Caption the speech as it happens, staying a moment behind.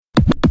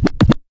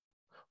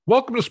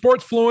Welcome to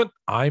Sports Fluent.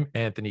 I'm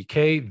Anthony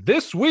Kay.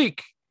 This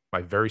week,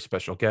 my very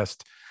special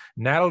guest,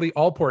 Natalie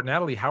Allport.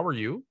 Natalie, how are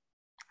you?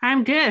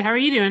 I'm good. How are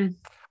you doing?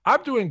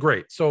 I'm doing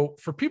great. So,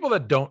 for people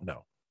that don't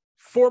know,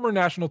 former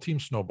national team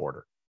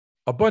snowboarder,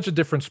 a bunch of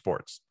different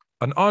sports,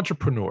 an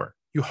entrepreneur.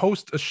 You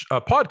host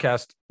a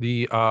podcast,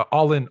 the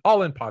All In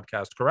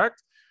podcast,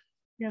 correct?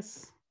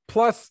 Yes.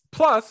 Plus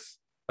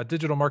a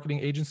digital marketing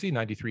agency,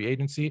 93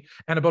 Agency,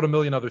 and about a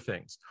million other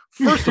things.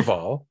 First of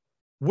all,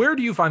 where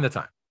do you find the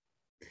time?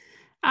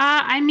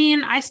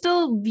 I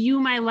still view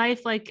my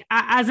life like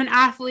as an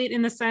athlete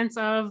in the sense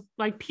of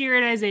like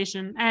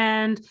periodization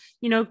and,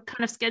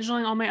 kind of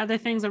scheduling all my other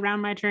things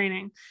around my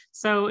training.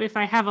 So if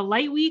I have a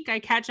light week, I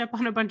catch up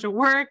on a bunch of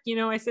work.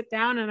 I sit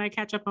down and I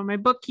catch up on my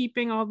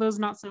bookkeeping, all those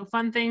not so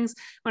fun things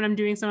when I'm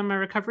doing some of my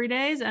recovery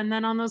days. And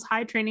then on those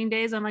high training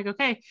days, I'm like,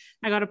 okay,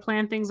 I got to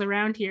plan things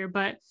around here.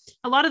 But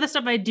a lot of the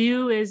stuff I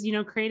do is,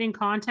 creating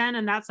content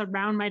and that's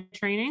around my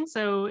training.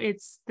 So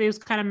it's those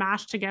kind of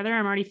mashed together.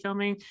 I'm already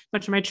filming a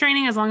bunch of my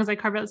training as long as I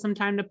carve out some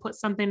time to put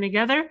something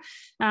together,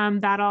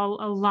 that all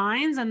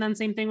aligns. And then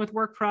same thing with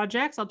work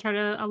projects. I'll try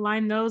to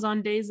align those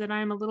on days that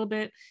I'm a little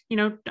bit,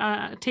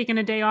 taking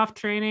a day off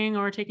training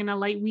or taking a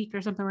light week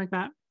or something like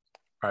that.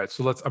 All right.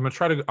 So I'm going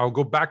to I'll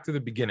go back to the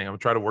beginning. I'm going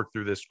to try to work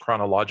through this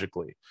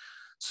chronologically.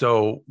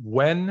 So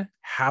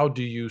how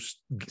do you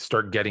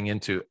start getting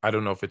into, I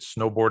don't know if it's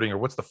snowboarding or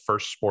what's the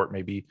first sport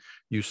maybe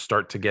you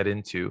start to get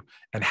into,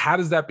 and how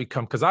does that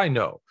become? Because I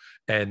know,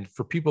 and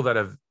for people that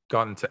have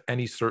gotten to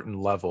any certain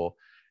level,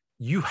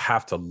 you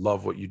have to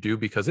love what you do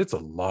because it's a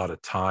lot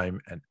of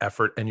time and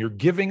effort and you're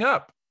giving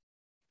up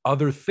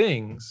other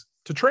things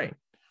to train.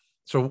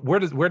 So where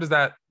did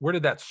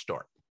that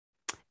start?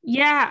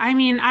 Yeah,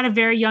 at a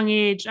very young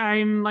age,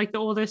 I'm like the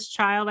oldest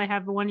child. I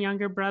have one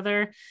younger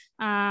brother.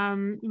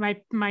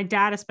 My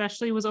dad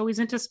especially was always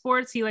into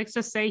sports. He likes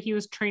to say he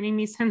was training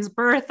me since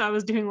birth. I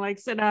was doing like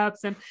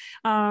sit-ups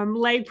and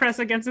leg press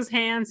against his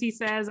hands. He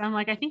says, I'm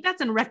like, I think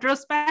that's in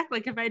retrospect.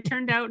 Like if I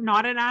turned out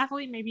not an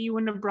athlete, maybe you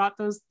wouldn't have brought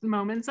those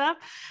moments up.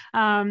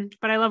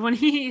 But I love when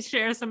he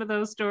shares some of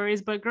those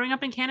stories. But growing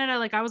up in Canada,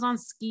 like I was on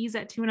skis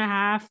at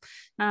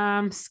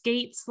 2.5,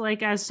 skates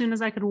like as soon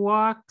as I could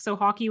walk. So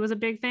hockey was a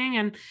big thing.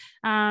 And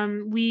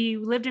we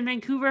lived in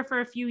Vancouver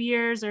for a few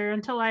years or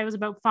until I was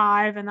about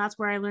 5, and that's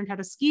where I learned how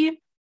to ski.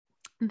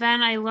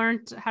 Then I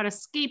learned how to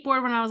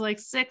skateboard when I was like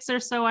 6 or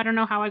so. I don't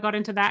know how I got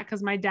into that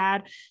because my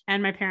dad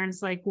and my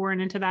parents like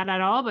weren't into that at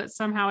all, but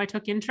somehow I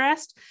took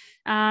interest.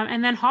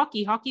 And then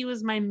hockey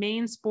was my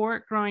main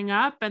sport growing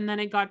up. And then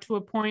it got to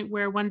a point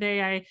where one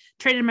day I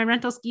traded my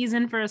rental skis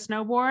in for a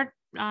snowboard.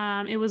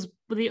 It was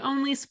the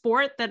only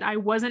sport that I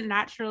wasn't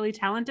naturally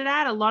talented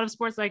at. A lot of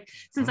sports, like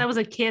since I was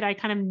a kid, I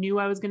kind of knew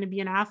I was going to be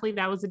an athlete.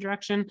 That was the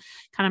direction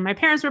kind of my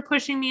parents were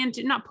pushing me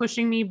into, not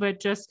pushing me, but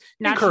just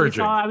naturally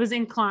saw I was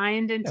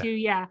inclined into,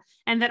 yeah.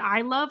 And that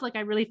I love, like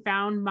I really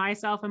found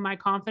myself and my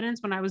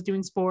confidence when I was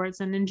doing sports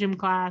and in gym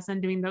class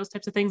and doing those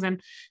types of things.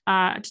 And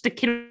just a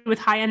kid with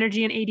high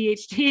energy and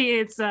ADHD,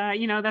 it's,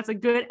 that's a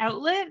good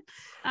outlet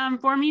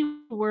for me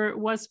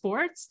was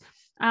sports.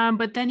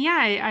 But then,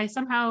 yeah, I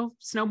somehow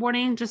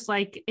snowboarding just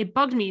like it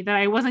bugged me that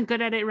I wasn't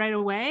good at it right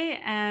away.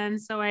 And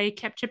so I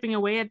kept chipping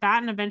away at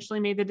that and eventually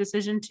made the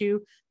decision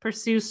to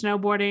pursue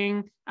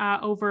snowboarding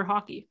over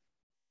hockey.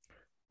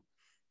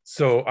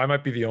 So I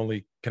might be the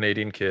only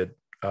Canadian kid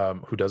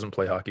who doesn't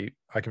play hockey.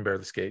 I can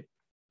barely skate.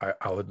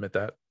 I'll admit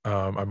that.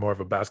 I'm more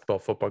of a basketball,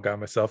 football guy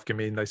myself. Give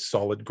me a nice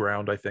solid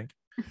ground, I think.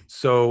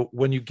 So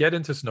when you get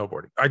into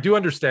snowboarding, I do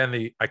understand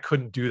I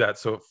couldn't do that.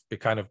 So it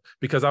kind of,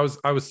 because I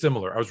was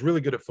similar. I was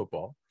really good at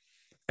football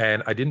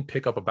and I didn't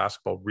pick up a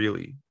basketball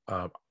really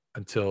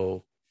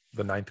until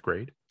the ninth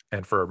grade.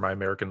 And for my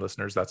American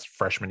listeners, that's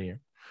freshman year.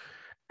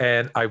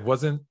 And I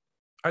wasn't,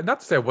 not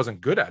to say I wasn't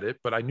good at it,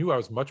 but I knew I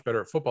was much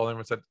better at football.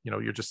 Everyone said, you're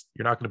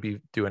not going to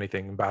do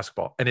anything in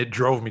basketball. And it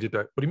drove me to do,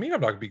 what do you mean I'm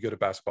not going to be good at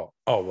basketball?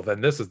 Oh, well, then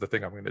this is the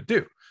thing I'm going to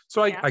do.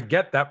 So I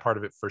get that part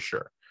of it for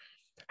sure.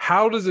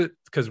 How does it,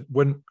 because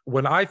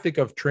when I think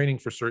of training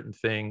for certain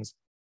things,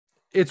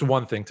 it's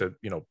one thing to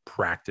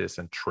practice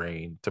and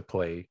train to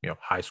play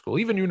high school,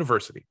 even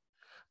university,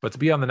 but to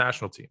be on the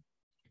national team,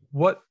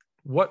 what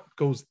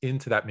goes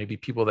into that? Maybe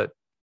people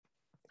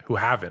who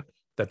haven't,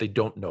 that they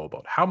don't know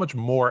about. How much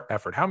more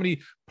effort, how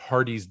many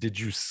parties did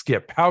you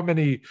skip, how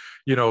many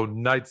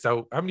nights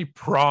out, how many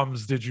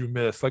proms did you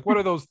miss? Like what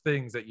are those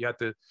things that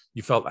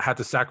you felt had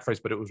to sacrifice,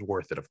 but it was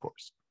worth it, of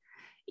course?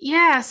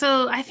 Yeah,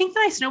 so I think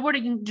my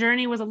snowboarding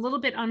journey was a little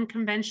bit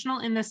unconventional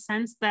in the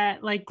sense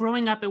that, like,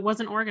 growing up, it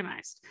wasn't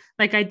organized.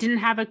 Like, I didn't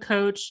have a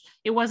coach.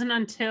 It wasn't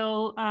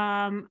until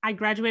I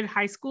graduated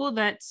high school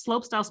that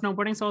slopestyle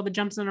snowboarding, so all the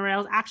jumps and the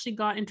rails, actually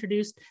got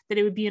introduced that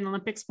it would be an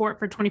Olympic sport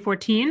for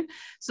 2014.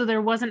 So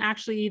there wasn't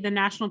actually the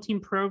national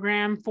team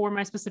program for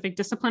my specific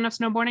discipline of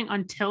snowboarding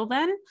until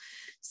then.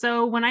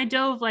 So when I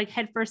dove like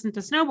headfirst into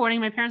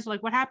snowboarding, my parents were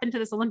like, what happened to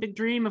this Olympic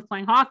dream of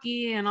playing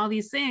hockey and all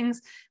these things?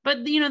 But,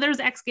 there was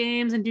X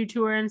Games and Dew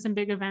Tour and some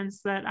big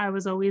events that I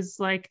was always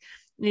like,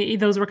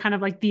 those were kind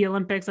of like the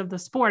Olympics of the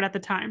sport at the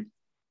time.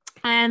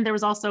 And there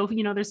was also,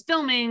 there's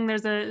filming,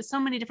 there's so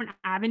many different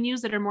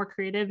avenues that are more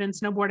creative in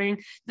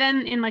snowboarding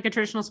than in like a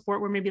traditional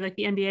sport where maybe like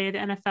the NBA,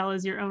 the NFL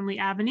is your only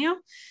avenue.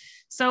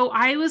 So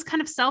I was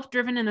kind of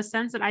self-driven in the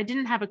sense that I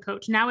didn't have a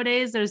coach.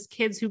 Nowadays, there's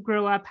kids who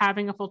grow up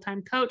having a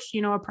full-time coach,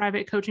 a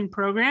private coaching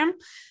program.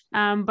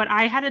 But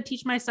I had to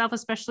teach myself,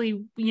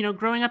 especially,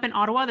 growing up in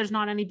Ottawa, there's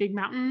not any big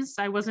mountains.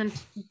 I wasn't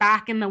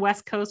back in the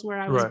West Coast where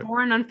I was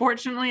born.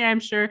 Unfortunately,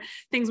 I'm sure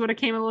things would have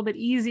came a little bit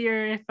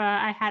easier if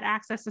I had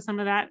access to some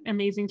of that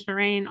amazing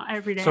terrain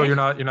every day. So you're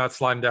not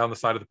sliding down the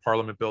side of the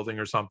Parliament building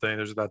or something.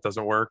 That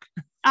doesn't work.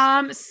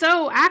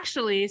 So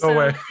actually,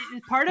 No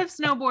part of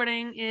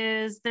snowboarding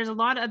is there's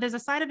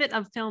a side of it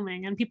of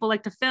filming, and people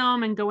like to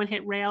film and go and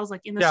hit rails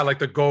like in the like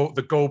the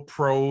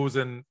GoPros,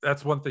 and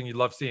that's one thing you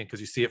love seeing because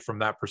you see it from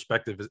that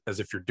perspective as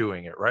if you're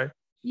doing it, right?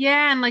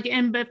 Yeah,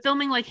 but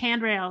filming like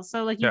handrails.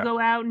 So like you go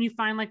out and you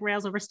find like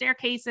rails over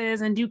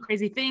staircases and do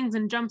crazy things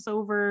and jumps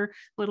over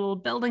little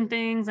building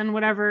things and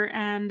whatever.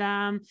 And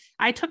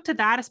I took to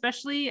that,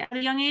 especially at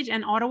a young age.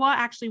 And Ottawa,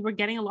 actually, we're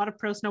getting a lot of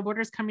pro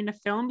snowboarders coming to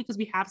film because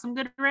we have some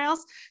good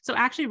rails. So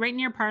actually right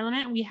near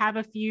Parliament, we have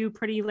a few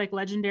pretty like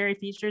legendary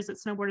features that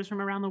snowboarders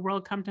from around the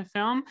world come to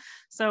film.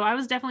 So I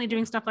was definitely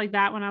doing stuff like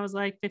that when I was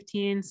like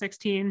 15,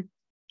 16.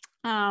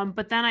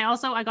 But then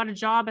I got a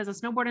job as a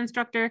snowboard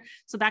instructor.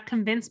 So that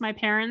convinced my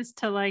parents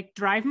to like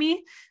drive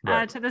me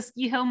to the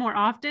ski hill more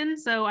often.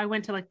 So I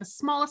went to like the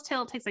smallest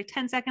hill. It takes like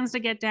 10 seconds to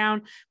get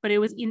down, but it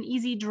was an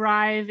easy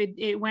drive.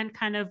 It went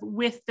kind of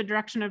with the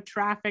direction of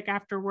traffic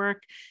after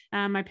work.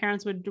 My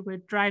parents would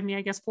drive me,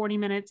 I guess, 40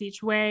 minutes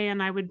each way.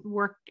 And I would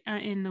work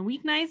in the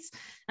weeknights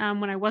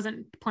when I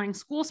wasn't playing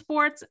school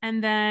sports.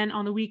 And then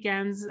on the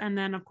weekends, and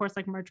then of course,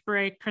 like March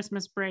break,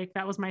 Christmas break,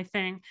 that was my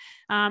thing.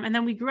 And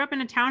then we grew up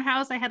in a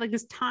townhouse. I had like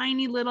this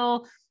tiny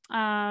little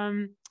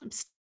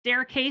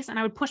staircase, and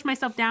I would push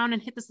myself down and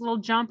hit this little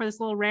jump or this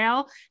little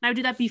rail. And I would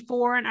do that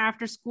before and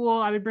after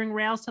school. I would bring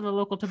rails to the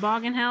local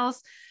toboggan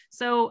hills.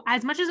 So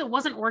as much as it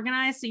wasn't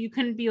organized, so you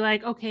couldn't be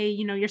like, okay,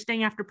 you're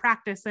staying after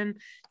practice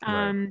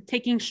and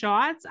taking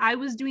shots. I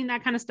was doing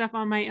that kind of stuff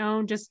on my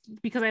own just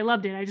because I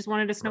loved it. I just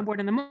wanted to snowboard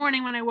in the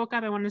morning when I woke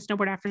up. I wanted to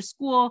snowboard after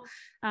school.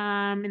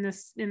 In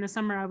the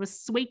summer, I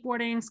was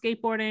wakeboarding,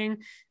 skateboarding,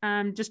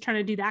 just trying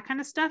to do that kind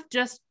of stuff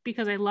just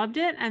because I loved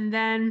it. And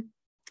then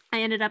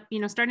I ended up,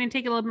 starting to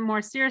take it a little bit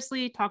more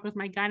seriously, talked with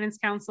my guidance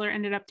counselor,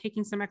 ended up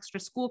taking some extra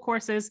school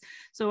courses.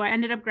 So I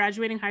ended up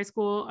graduating high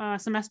school a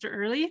semester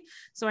early.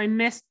 So I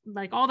missed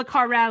like all the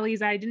car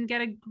rallies. I didn't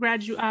get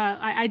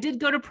I did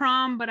go to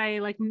prom, but I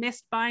like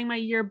missed buying my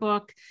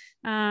yearbook.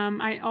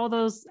 All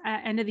those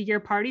end of the year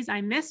parties I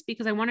missed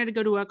because I wanted to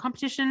go to a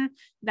competition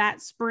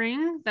that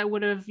spring that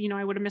would have,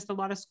 I would have missed a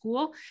lot of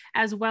school,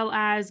 as well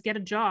as get a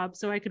job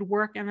so I could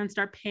work and then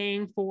start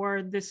paying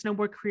for the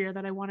snowboard career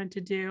that I wanted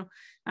to do.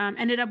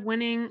 Ended up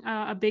winning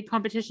a big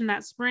competition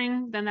that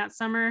spring. Then that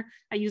summer,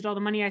 I used all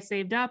the money I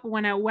saved up,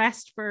 went out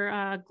west for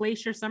a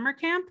glacier summer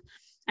camp.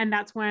 And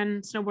that's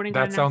when snowboarding.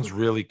 That sounds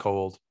really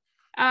cold.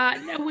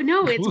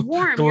 No, it's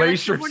warm.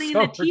 Glacier You're like snowboarding in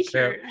a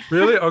t-shirt. Camp.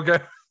 Really? Okay.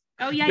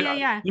 Oh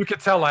yeah. You can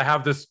tell I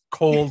have this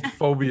cold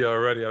phobia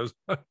already.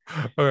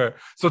 Okay.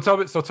 So tell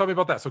me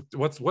about that. So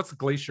what's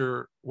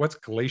glacier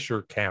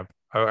camp?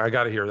 I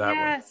got to hear that one.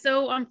 Yeah.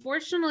 So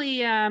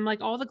unfortunately,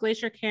 like all the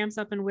glacier camps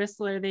up in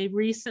Whistler, they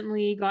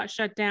recently got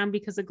shut down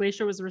because the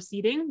glacier was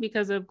receding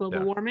because of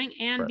global warming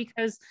and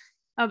because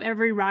of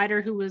every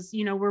rider who was,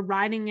 we're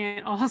riding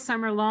it all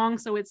summer long.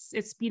 So it's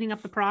speeding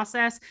up the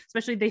process,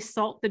 especially they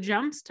salt the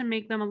jumps to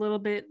make them a little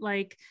bit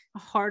like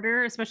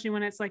harder, especially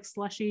when it's like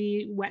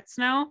slushy, wet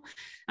snow.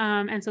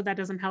 And so that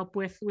doesn't help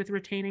with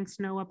retaining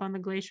snow up on the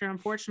glacier,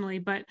 unfortunately.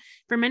 But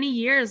for many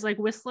years, like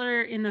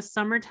Whistler in the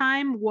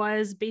summertime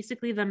was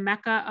basically the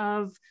mecca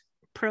of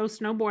pro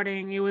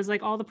snowboarding. It was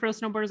like all the pro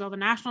snowboarders, all the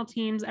national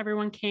teams,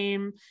 everyone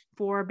came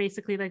for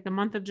basically like the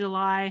month of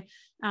July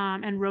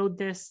and rode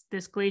this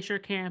glacier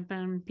camp,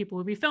 and people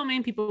would be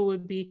filming, people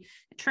would be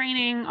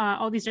training,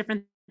 all these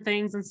different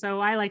things. And so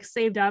I like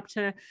saved up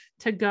to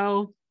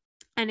go.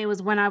 And it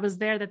was when I was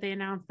there that they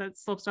announced that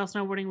slopestyle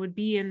snowboarding would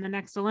be in the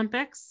next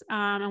Olympics.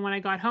 And when I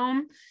got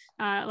home,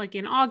 like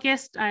in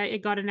August,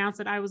 it got announced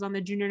that I was on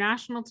the junior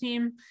national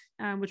team,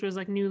 which was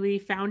like newly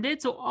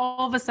founded. So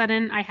all of a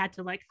sudden I had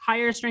to like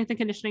hire a strength and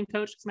conditioning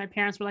coach because my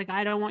parents were like,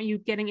 I don't want you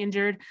getting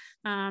injured.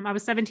 I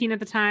was 17 at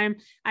the time.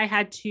 I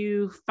had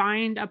to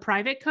find a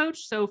private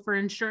coach. So for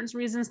insurance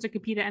reasons to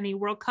compete at any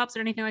World Cups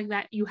or anything like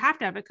that, you have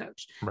to have a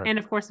coach. Right. And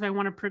of course, if I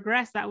want to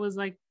progress, that was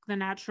like the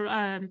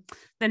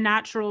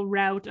natural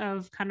route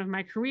of kind of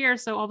my career.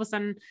 So all of a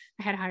sudden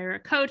I had to hire a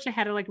coach. I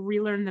had to like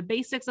relearn the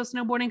basics of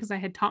snowboarding because I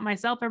had taught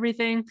myself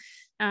everything.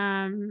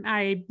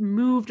 I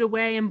moved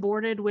away and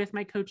boarded with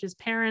my coach's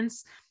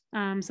parents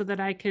so that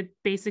I could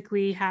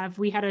basically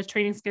we had a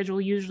training schedule,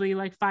 usually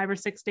like 5 or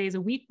 6 days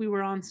a week. We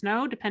were on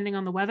snow depending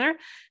on the weather,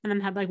 and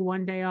then had like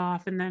one day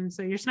off. And then,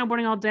 so you're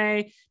snowboarding all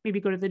day, maybe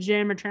go to the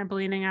gym or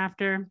trampolining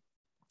after,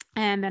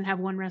 and then have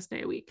one rest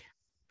day a week.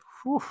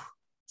 Whew.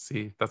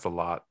 See, that's a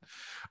lot.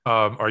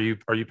 Are you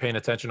paying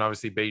attention?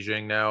 Obviously,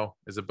 Beijing now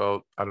is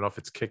about, I don't know if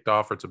it's kicked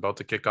off or it's about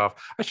to kick off.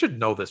 I should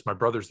know this. My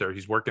brother's there.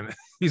 He's working,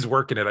 he's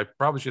working it. I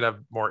probably should have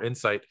more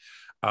insight.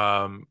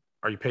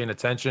 Are you paying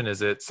attention?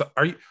 Is it,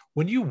 are you,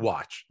 when you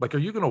watch, like, are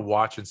you going to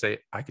watch and say,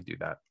 I could do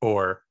that?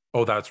 Or,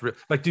 oh, that's real.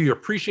 Like, do you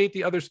appreciate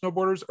the other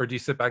snowboarders, or do you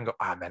sit back and go,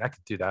 ah, man, I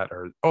could do that?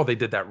 Or, oh, they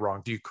did that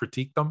wrong. Do you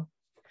critique them?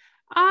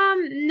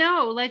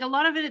 No, like a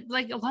lot of it,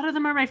 like a lot of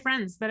them are my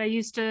friends that I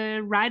used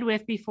to ride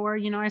with before,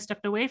 I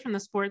stepped away from the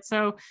sport.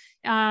 So,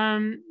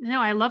 no,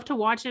 I love to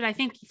watch it. I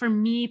think for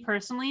me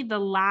personally, the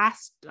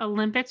last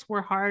Olympics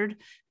were hard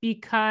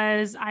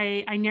because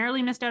I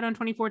narrowly missed out on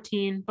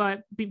 2014,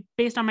 but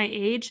based on my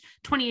age,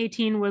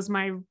 2018 was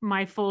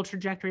my full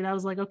trajectory. That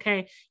was like,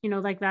 okay,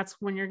 like that's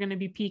when you're going to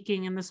be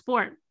peaking in the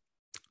sport.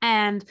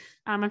 And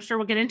I'm sure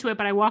we'll get into it,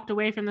 but I walked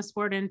away from the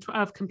sport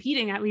of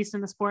competing, at least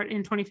in the sport,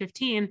 in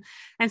 2015.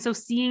 And so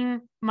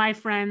seeing my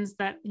friends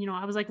that,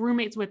 I was like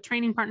roommates with,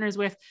 training partners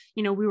with,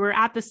 we were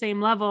at the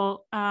same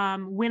level,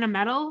 win a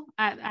medal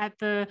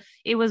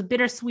it was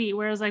bittersweet,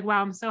 where I was like,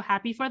 wow, I'm so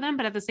happy for them.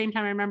 But at the same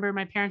time, I remember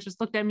my parents just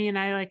looked at me and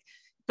I like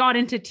got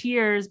into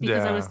tears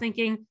because I was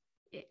thinking,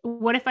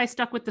 what if I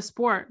stuck with the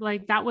sport?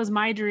 Like that was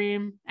my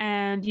dream,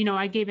 and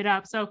I gave it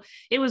up. So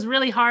it was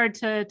really hard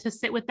to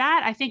sit with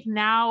that. I think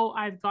now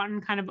I've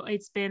gotten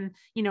it's been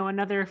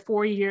another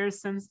 4 years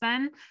since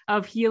then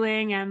of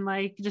healing and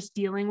like just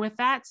dealing with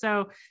that.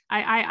 So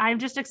I'm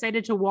just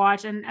excited to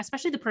watch, and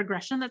especially the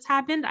progression that's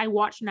happened. I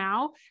watch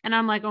now and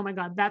I'm like, oh my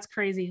god, that's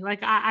crazy.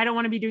 Like I don't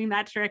want to be doing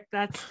that trick.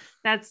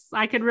 That's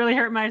I could really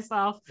hurt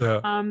myself.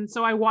 Yeah.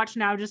 So I watch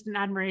now just in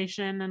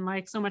admiration and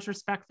like so much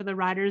respect for the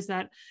riders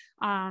that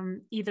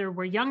either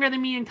were younger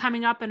than me and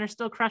coming up and are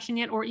still crushing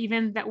it, or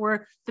even that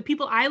were the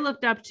people I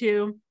looked up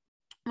to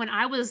when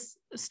I was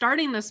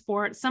starting the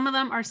sport. Some of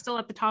them are still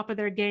at the top of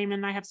their game,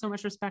 and I have so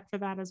much respect for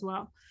that as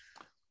well.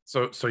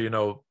 So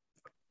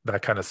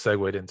that kind of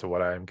segued into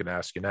what I'm going to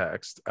ask you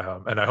next,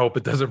 and I hope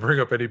it doesn't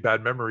bring up any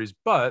bad memories.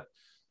 But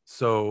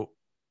so,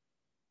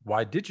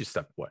 why did you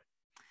step away?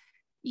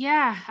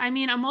 Yeah, I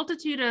mean, a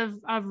multitude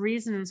of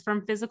reasons,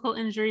 from physical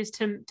injuries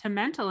to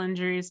mental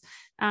injuries.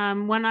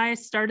 When I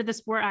started the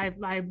sport,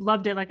 I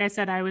loved it. Like I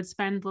said, I would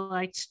spend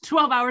like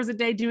 12 hours a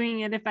day doing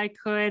it if I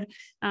could.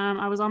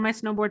 I was on my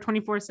snowboard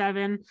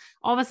 24/7.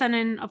 All of a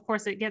sudden, of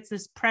course, it gets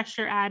this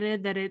pressure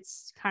added that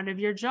it's kind of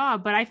your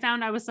job. But I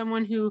found I was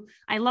someone who,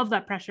 I love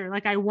that pressure.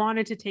 Like I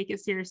wanted to take it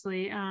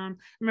seriously.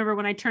 Remember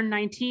when I turned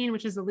 19,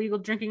 which is the legal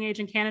drinking age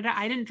in Canada,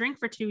 I didn't drink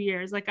for 2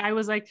 years. Like I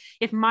was like,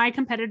 if my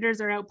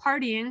competitors are out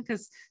partying,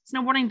 because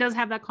snowboarding does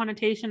have that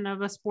connotation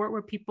of a sport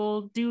where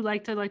people do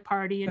like to like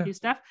party and do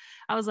stuff.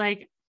 I was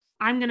like,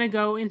 I'm going to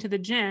go into the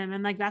gym,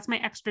 and like, that's my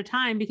extra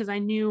time, because I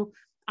knew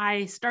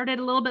I started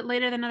a little bit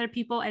later than other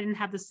people. I didn't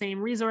have the same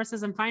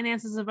resources and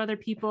finances of other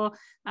people.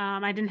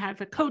 I didn't have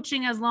the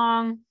coaching as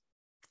long.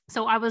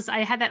 So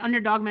I had that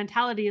underdog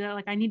mentality that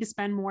like, I need to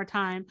spend more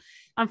time.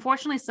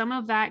 Unfortunately, some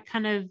of that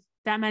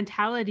that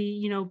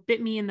mentality,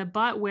 bit me in the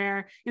butt,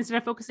 where instead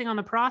of focusing on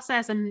the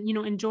process and,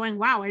 enjoying,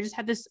 wow, I just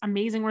had this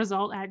amazing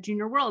result at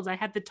Junior Worlds. I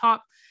had the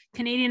top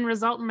Canadian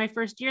result in my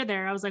first year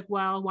there. I was like,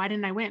 well, why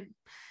didn't I win?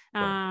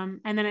 And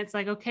then it's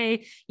like,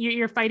 okay,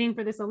 you're fighting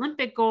for this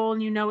Olympic goal,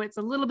 and it's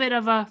a little bit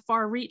of a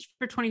far reach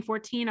for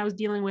 2014. I was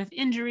dealing with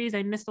injuries.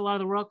 I missed a lot of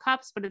the World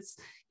Cups, but it's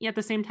at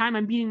the same time,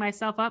 I'm beating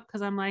myself up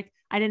because I'm like,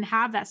 I didn't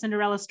have that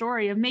Cinderella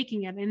story of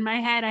making it. In my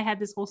head, I had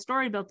this whole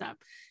story built up.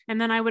 And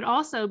then I would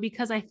also,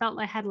 because I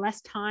felt I had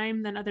less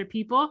time than other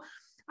people,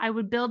 I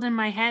would build in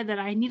my head that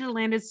I need to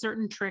land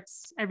certain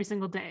tricks every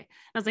single day.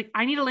 I was like,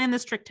 I need to land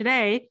this trick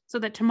today so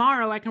that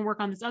tomorrow I can work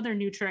on this other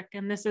new trick.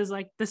 And this is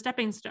like the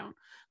stepping stone.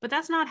 But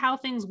that's not how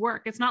things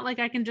work. It's not like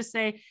I can just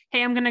say,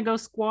 hey, I'm going to go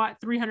squat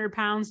 300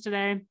 pounds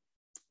today,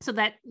 so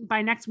that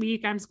by next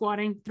week I'm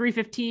squatting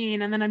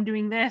 315 and then I'm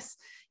doing this.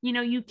 You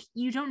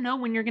don't know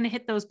when you're going to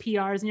hit those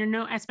PRs, and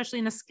especially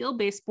in a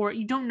skill-based sport,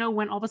 you don't know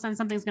when all of a sudden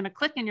something's going to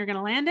click and you're going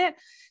to land it.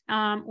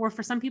 Or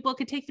for some people, it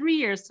could take 3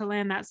 years to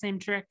land that same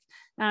trick.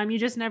 You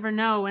just never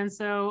know. And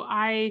so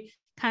I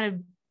kind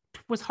of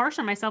was harsh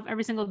on myself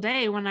every single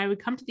day. When I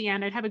would come to the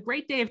end, I'd have a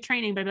great day of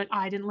training, but I'd be like, oh,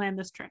 I didn't land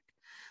this trick.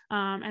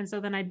 And so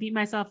then I beat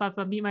myself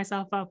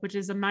up, which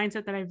is a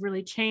mindset that I've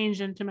really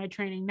changed into my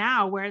training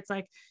now, where it's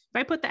like, if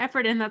I put the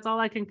effort in, that's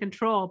all I can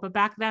control. But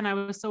back then I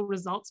was so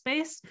results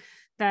based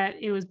that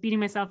it was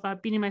beating myself up.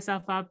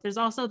 There's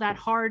also that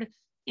hard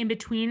in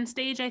between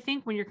stage, I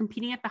think, when you're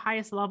competing at the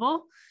highest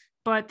level,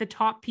 but the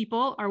top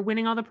people are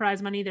winning all the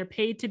prize money. They're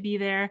paid to be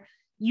there.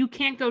 You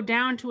can't go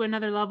down to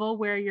another level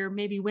where you're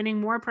maybe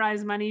winning more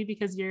prize money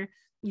because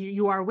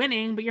you are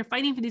winning, but you're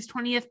fighting for these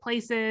 20th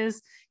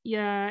places.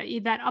 Yeah,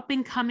 that up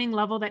and coming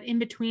level, that in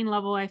between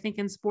level, I think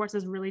in sports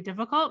is really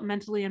difficult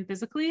mentally and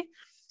physically.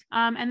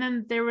 And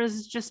then there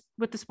was just,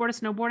 with the sport of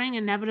snowboarding,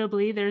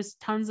 inevitably there's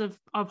tons of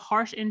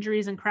harsh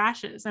injuries and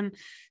crashes. And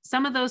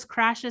some of those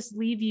crashes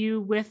leave you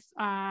with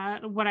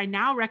what I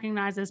now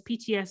recognize as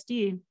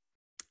PTSD.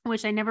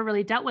 which I never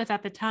really dealt with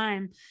at the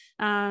time.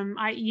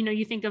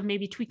 You think of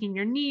maybe tweaking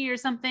your knee or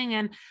something.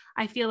 And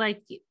I feel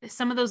like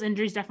some of those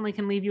injuries definitely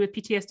can leave you with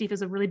PTSD if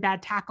it's a really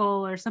bad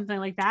tackle or something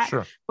like that.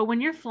 Sure. But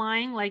when you're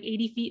flying like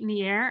 80 feet in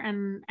the air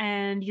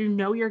and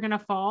you're going to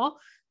fall,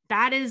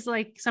 that is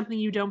like something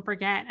you don't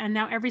forget. And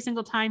now every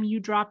single time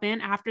you drop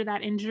in after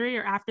that injury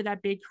or after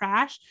that big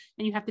crash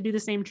and you have to do the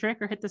same trick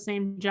or hit the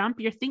same jump,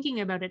 you're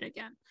thinking about it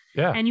again.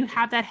 Yeah. And you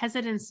have that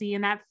hesitancy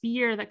and that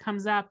fear that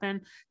comes up.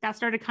 And that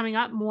started coming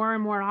up more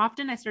and more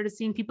often. I started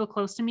seeing people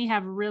close to me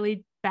have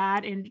really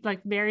bad and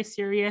like very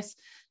serious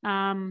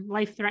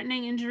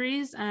life-threatening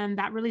injuries. And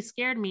that really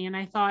scared me. And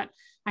I thought,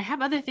 I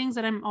have other things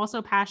that I'm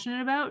also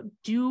passionate about.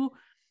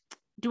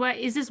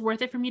 Is this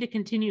worth it for me to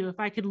continue? If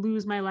I could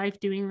lose my life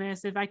doing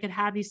this, if I could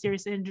have these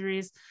serious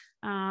injuries.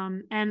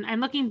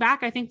 And looking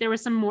back, I think there were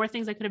some more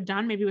things I could have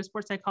done, maybe with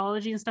sports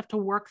psychology and stuff to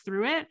work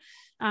through it.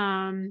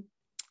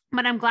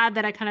 But I'm glad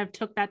that I kind of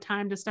took that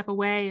time to step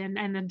away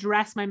and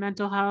address my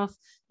mental health,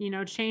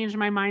 change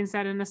my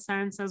mindset in a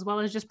sense, as well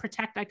as just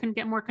protect. I couldn't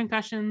get more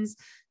concussions.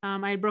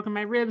 I had broken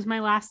my ribs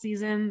my last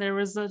season. There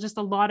was just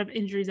a lot of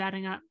injuries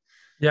adding up.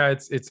 Yeah,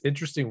 it's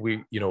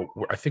interesting.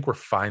 I think we're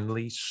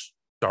finally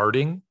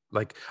starting.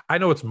 Like, I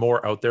know it's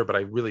more out there, but I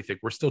really think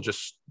we're still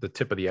just the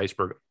tip of the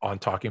iceberg on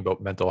talking about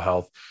mental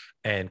health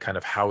and kind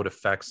of how it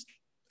affects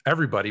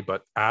everybody,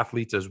 but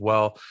athletes as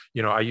well.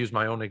 I use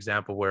my own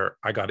example where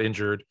I got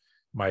injured.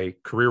 My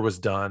career was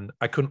done.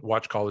 I couldn't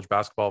watch college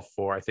basketball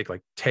for, I think,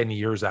 like 10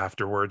 years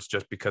afterwards,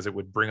 just because it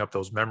would bring up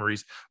those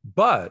memories.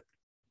 But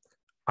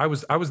I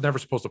was never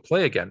supposed to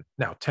play again.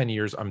 Now, 10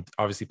 years, I'm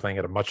obviously playing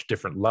at a much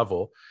different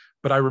level.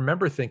 But I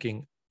remember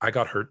thinking, I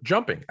got hurt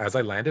jumping. As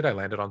I landed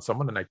on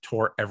someone and I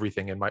tore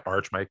everything in my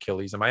arch, my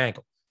Achilles, and my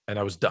ankle, and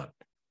I was done.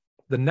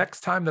 The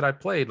next time that I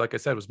played, like I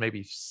said, was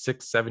maybe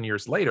 6-7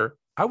 years later.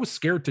 I was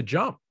scared to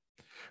jump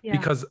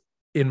because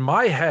in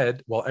my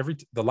head,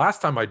 the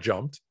last time I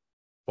jumped,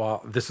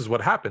 well, this is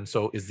what happened.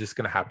 So is this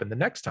going to happen the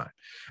next time?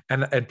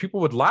 And people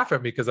would laugh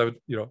at me because I would,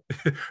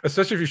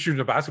 especially if you're shooting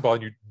a basketball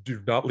and you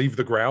do not leave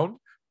the ground,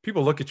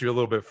 people look at you a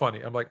little bit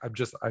funny. I'm like, I'm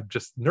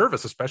just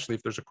nervous, especially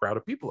if there's a crowd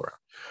of people around.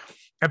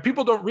 And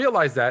people don't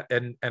realize that.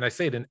 And I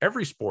say it in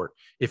every sport.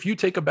 If you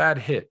take a bad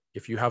hit,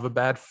 if you have a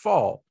bad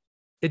fall,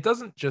 it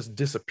doesn't just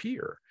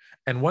disappear.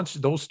 And once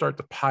those start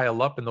to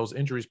pile up and those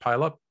injuries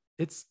pile up,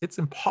 it's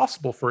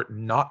impossible for it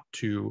not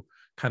to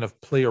kind of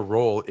play a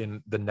role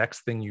in the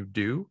next thing you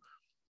do.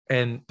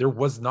 And there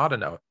was not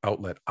an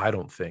outlet, I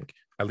don't think,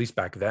 at least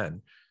back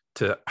then,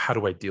 to how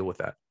do I deal with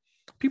that?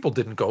 People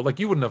didn't go, like,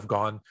 you wouldn't have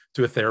gone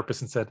to a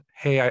therapist and said,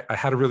 hey, I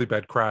had a really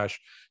bad crash.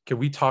 Can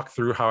we talk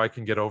through how I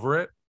can get over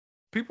it?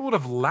 People would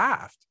have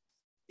laughed.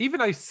 Even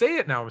I say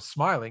it now, I'm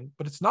smiling,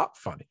 but it's not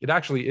funny. It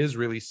actually is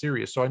really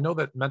serious. So I know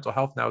that mental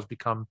health now has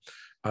become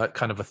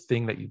kind of a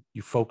thing that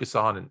you focus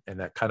on, and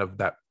that kind of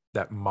that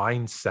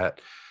mindset.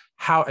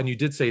 And you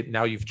did say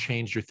now you've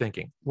changed your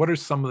thinking. What are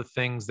some of the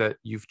things that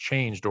you've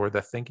changed, or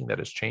the thinking that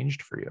has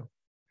changed for you?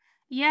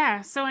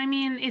 Yeah. So, I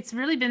mean, it's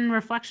really been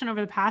reflection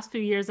over the past few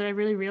years that I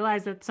really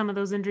realized that some of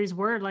those injuries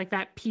were like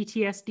that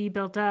PTSD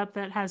built up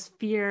that has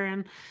fear.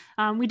 And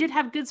we did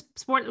have good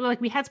sport,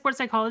 like we had sports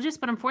psychologists,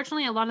 but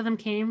unfortunately, a lot of them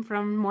came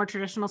from more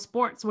traditional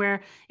sports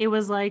where it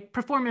was like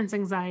performance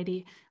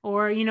anxiety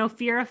or,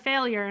 fear of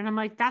failure. And I'm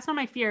like, that's not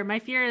my fear. My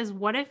fear is,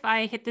 what if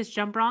I hit this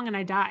jump wrong and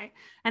I die?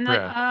 And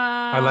they're like,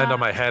 I land on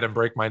my head and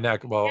break my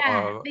neck.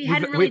 Well, they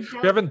we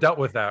haven't dealt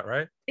with that,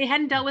 right? They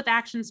hadn't dealt with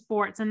action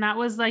sports, and that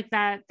was like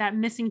that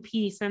missing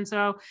piece. And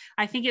so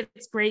I think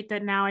it's great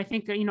that now I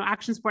think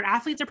action sport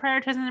athletes are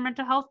prioritizing their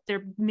mental health.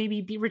 They're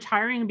maybe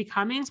retiring and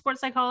becoming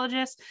sports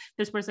psychologists.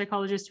 There's sports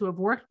psychologists who have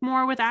worked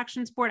more with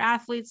action sport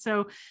athletes.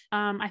 So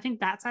I think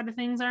that side of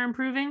things are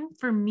improving.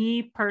 For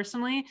me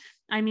personally,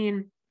 I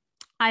mean,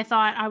 I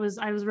thought I was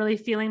really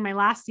feeling my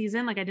last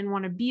season like I didn't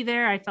want to be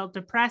there. I felt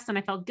depressed and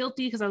I felt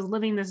guilty because I was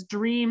living this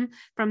dream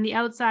from the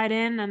outside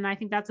in. And I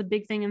think that's a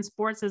big thing in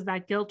sports, is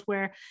that guilt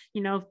where,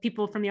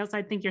 people from the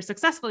outside think you're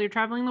successful, you're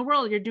traveling the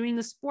world, you're doing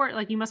the sport,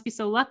 like you must be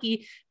so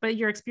lucky, but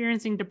you're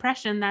experiencing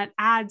depression that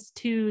adds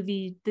to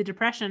the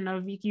depression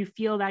of you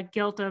feel that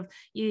guilt of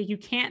you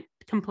can't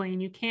complain,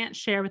 you can't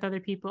share with other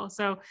people.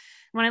 So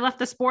when I left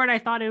the sport, I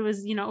thought it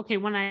was, okay,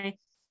 when I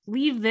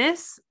leave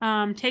this,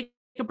 take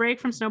a break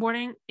from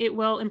snowboarding, it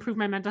will improve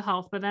my mental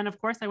health. But then, of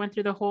course, I went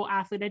through the whole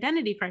athlete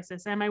identity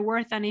crisis. Am I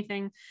worth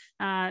anything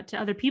to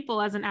other people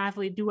as an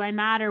athlete? Do I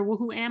matter? Well,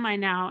 who am I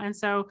now? And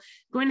so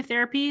going to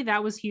therapy,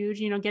 that was huge,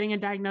 getting a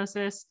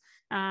diagnosis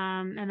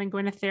and then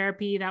going to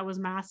therapy, that was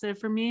massive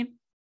for me.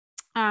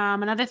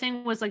 Another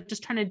thing was like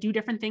just trying to do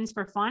different things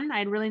for fun. I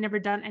had really never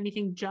done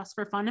anything just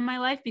for fun in my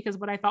life, because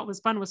what I thought was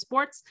fun was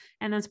sports,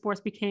 and then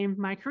sports became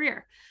my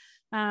career.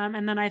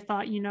 And then I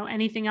thought,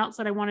 anything else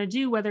that I want to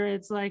do, whether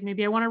it's like,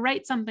 maybe I want to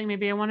write something,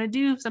 maybe I want to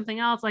do something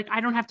else, like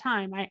I don't have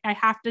time. I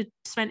have to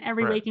spend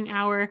every waking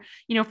hour,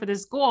 for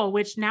this goal,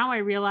 which now I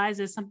realize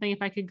is something,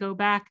 if I could go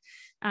back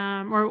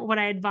or what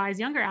I advise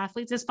younger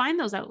athletes is find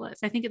those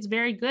outlets. I think it's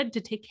very good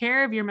to take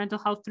care of your mental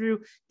health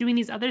through doing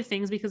these other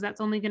things, because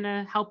that's only going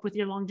to help with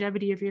your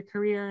longevity of your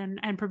career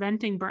and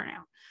preventing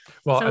burnout.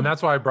 Well, and So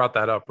that's why I brought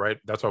that up, right?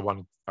 That's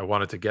why I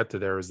wanted to get to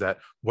there, is that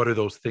what are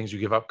those things you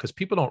give up? Because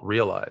people don't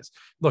realize.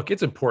 Look,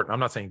 it's important. I'm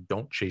not saying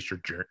don't chase your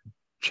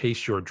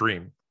chase your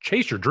dream.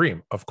 Chase your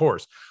dream, of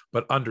course,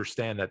 but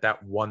understand that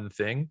that one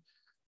thing,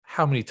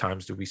 how many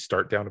times do we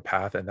start down a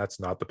path and that's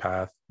not the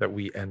path that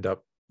we end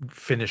up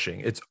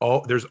finishing?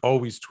 There's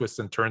always twists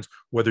and turns,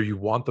 whether you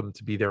want them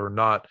to be there or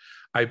not.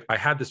 I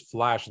had this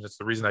flash, and it's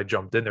the reason I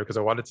jumped in there, because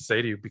I wanted to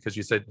say to you, because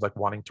you said like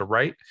wanting to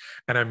write,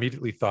 and I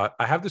immediately thought,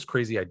 I have this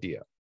crazy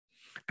idea,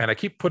 and I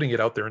keep putting it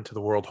out there into the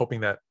world,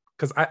 hoping that,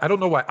 because I don't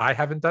know why I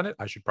haven't done it.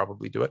 I should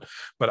probably do it,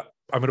 but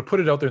I'm going to put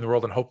it out there in the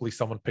world, and hopefully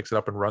someone picks it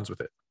up and runs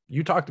with it.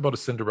 You talked about a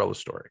Cinderella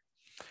story.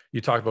 You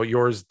talked about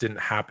yours didn't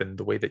happen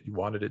the way that you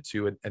wanted it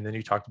to. And then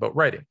you talked about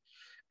writing.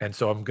 And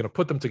so I'm going to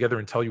put them together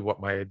and tell you what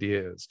my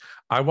idea is.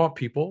 I want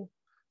people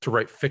to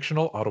write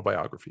fictional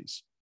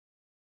autobiographies.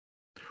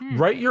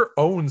 Write your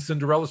own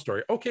Cinderella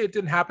story. Okay, it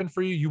didn't happen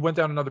for you. You went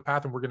down another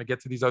path, and we're going to get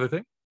to these other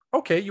things.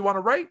 Okay, you want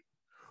to write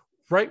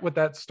what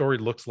that story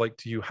looks like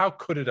to you. How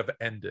could it have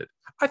ended?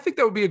 I think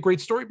that would be a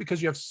great story,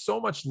 because you have so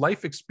much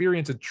life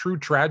experience and true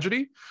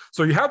tragedy.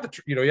 So you have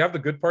you have the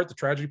good part, the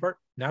tragedy part.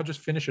 Now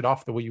just finish it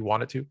off the way you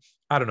want it to.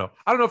 I don't know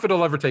if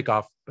it'll ever take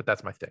off, but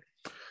that's my thing.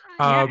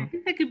 Yeah, I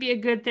think that could be a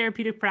good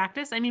therapeutic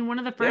practice. I mean, one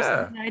of the first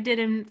things I did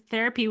in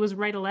therapy was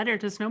write a letter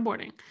to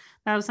snowboarding.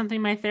 That was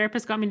something my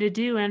therapist got me to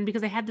do. And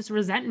because I had this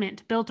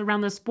resentment built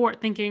around the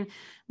sport, thinking,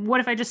 what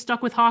if I just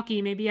stuck with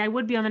hockey? Maybe I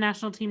would be on the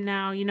national team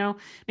now,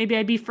 maybe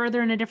I'd be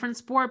further in a different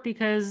sport,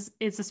 because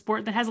it's a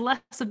sport that has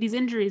less of these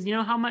injuries. You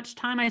know, how much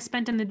time I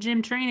spent in the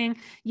gym training,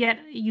 yet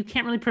you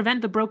can't really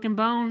prevent the broken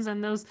bones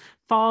and those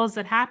falls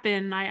that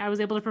happen. I was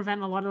able to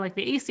prevent a lot of like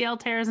the ACL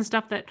tears and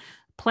stuff that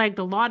plagued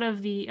a lot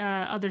of the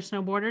other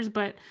snowboarders,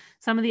 but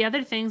some of the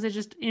other things are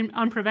just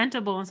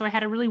unpreventable. And so I had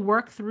to really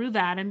work through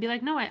that and be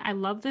like, no, I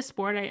love this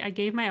sport. I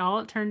gave my all.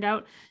 It turned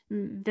out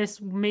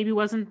this maybe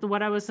wasn't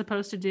what I was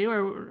supposed to do,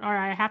 or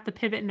I have to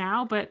pivot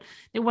now, but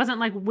it wasn't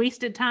like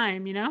wasted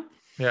time,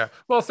 Yeah.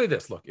 Well, I'll say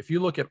this. Look, if you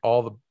look at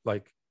all the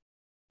like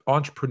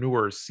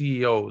entrepreneurs,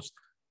 CEOs,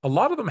 a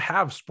lot of them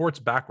have sports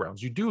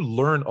backgrounds. You do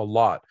learn a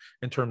lot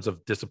in terms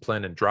of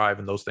discipline and drive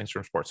and those things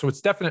from sports. So it's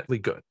definitely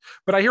good.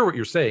 But I hear what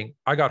you're saying.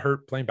 I got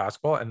hurt playing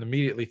basketball and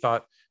immediately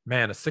thought,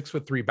 man, a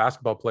 6'3"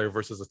 basketball player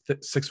versus a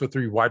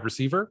 6'3" wide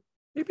receiver.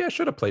 Maybe I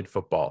should have played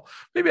football.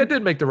 Maybe I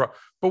did make the wrong,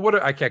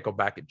 but I can't go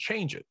back and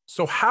change it.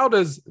 So how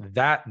does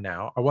that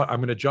now, I'm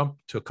going to jump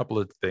to a couple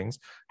of things.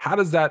 How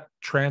does that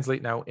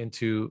translate now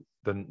into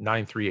the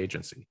 9-3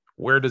 agency?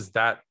 Where does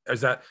did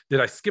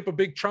I skip a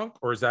big chunk,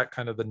 or is that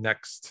kind of the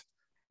next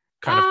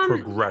kind of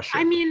progression?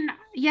 I mean,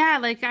 yeah,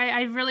 like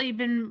I've really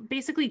been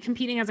basically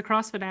competing as a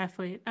CrossFit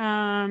athlete.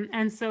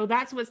 And so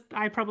that's what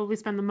I probably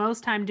spend the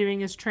most time doing,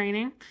 is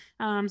training.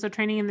 So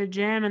training in the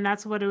gym. And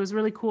that's what it was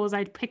really cool, is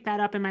I picked that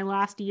up in my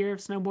last year of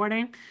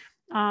snowboarding.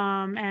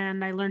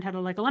 And I learned how to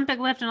like Olympic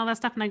lift and all that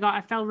stuff. And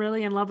I fell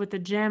really in love with the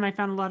gym. I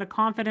found a lot of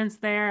confidence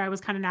there. I was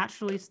kind of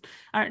naturally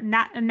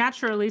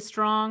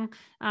strong.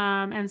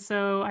 And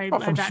so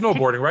from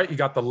snowboarding, right? You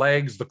got the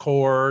legs, the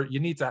core,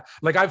 you need to,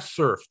 like, I've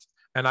surfed.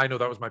 And I know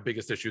that was my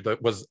biggest issue.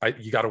 That was,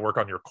 you got to work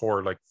on your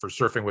core, like for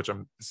surfing, which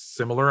I'm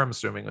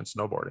assuming, in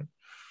snowboarding.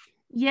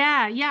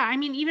 Yeah. I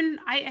mean,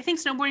 I think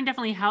snowboarding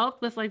definitely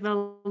helped with like the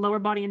lower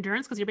body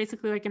endurance, because you're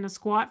basically like in a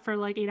squat for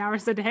like 8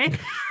 hours a day.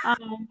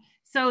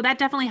 So that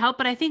definitely helped.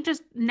 But I think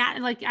just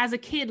not like as a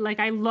kid, like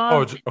I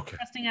loved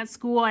testing at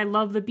school. I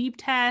love the beep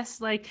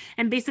test,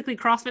 and basically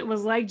CrossFit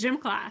was like gym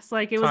class.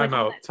 Like it was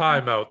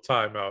time out.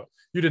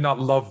 You did not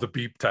love the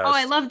beep test. Oh,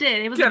 I loved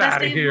it. It was the best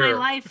day of my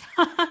life.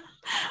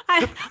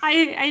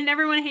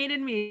 Everyone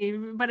hated me,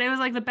 but it was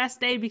like the best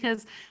day,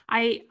 because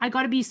I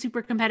got to be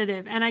super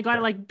competitive, and I got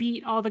to like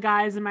beat all the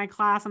guys in my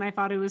class, and I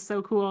thought it was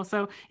so cool.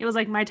 So it was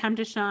like my time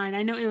to shine.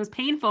 I know it was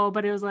painful,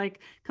 but it was like,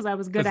 because I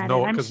was good at it.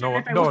 I'm sure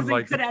if I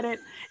wasn't good at it,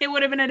 it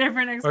would have been a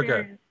different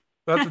experience. Okay.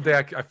 That's the day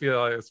I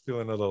feel like I was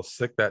feeling a little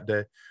sick that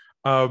day.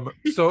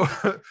 So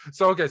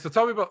tell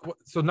me about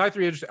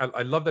 9-3 agency.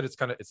 I love that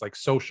it's like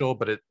social,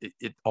 but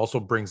it also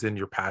brings in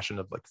your passion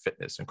of like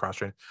fitness and cross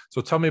training. So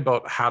tell me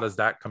about, how does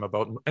that come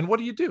about, and what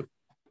do you do?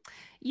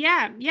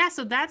 Yeah.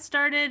 So that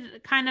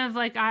started kind of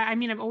like, I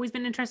mean, I've always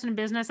been interested in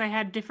business. I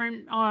had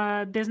different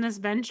business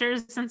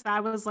ventures since I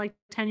was like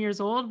 10 years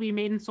old. We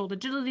made and sold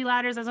agility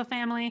ladders as a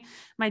family.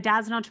 My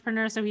dad's an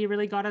entrepreneur, so he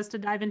really got us to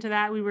dive into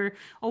that. We were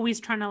always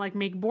trying to like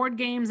make board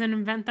games and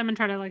invent them and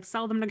try to like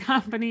sell them to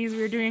companies. We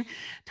were doing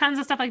tons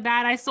of stuff like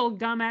that. I sold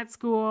gum at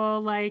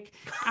school. Like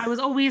I was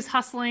always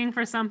hustling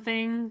for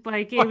something.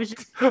 Like it was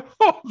just,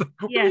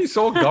 you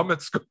sold gum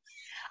at school?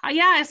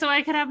 Yeah, so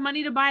I could have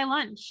money to buy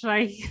lunch.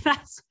 Like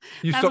that's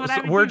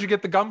where'd you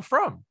get the gum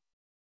from?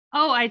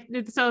 Oh,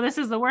 so this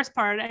is the worst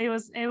part. It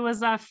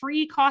was a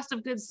free cost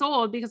of goods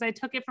sold because I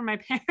took it from my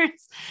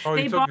parents. Oh,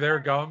 you They took bought their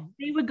gum?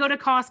 they would go to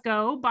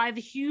Costco, buy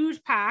the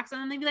huge packs,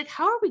 and then they'd be like,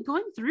 "How are we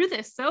going through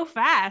this so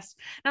fast?"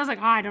 And I was like,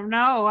 oh, "I don't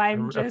know. I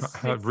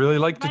really You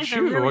like to guys are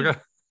chew. really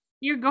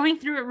you're going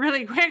through it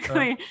really Uh,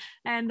 quickly."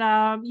 And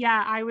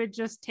yeah, I would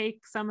just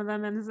take some of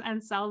them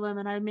and sell them,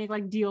 and I would make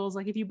like deals.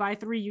 Like if you buy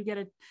 3, you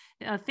get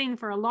a thing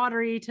for a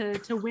lottery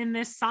to win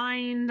this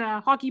signed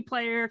hockey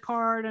player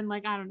card, and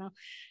like I don't know,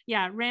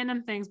 yeah,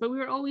 random things. But we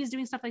were always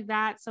doing stuff like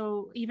that.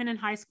 So even in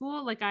high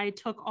school, like I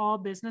took all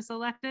business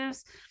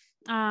electives.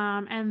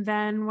 And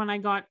then when I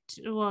got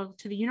to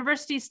the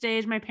university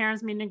stage, my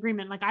parents made an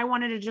agreement. Like I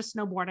wanted to just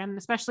snowboard. And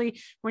especially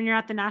when you're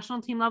at the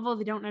national team level,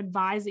 they don't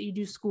advise that you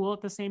do school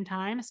at the same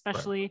time, right.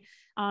 especially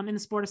in the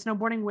sport of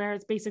snowboarding, where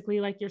it's basically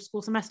like your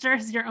school semester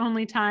is your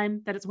only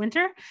time that it's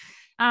winter.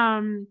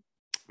 Um,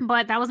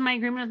 but that was my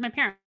agreement with my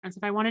parents.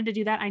 If I wanted to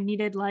do that, I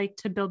needed like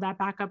to build that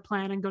backup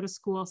plan and go to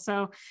school.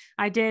 So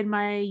I did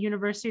my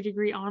university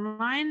degree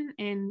online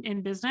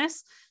in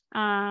business.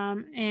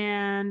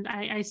 And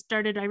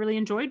I really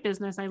enjoyed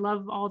business. I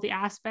love all the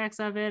aspects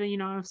of it.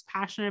 And, I was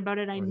passionate about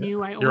it. I Oh, yeah.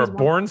 knew I You're a always wanted,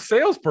 born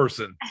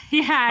salesperson.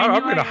 yeah, I I'm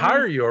knew going to I hire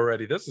always, you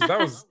already. That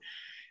was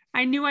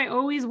I knew I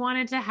always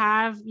wanted to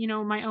have,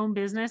 my own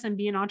business and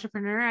be an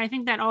entrepreneur. I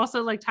think that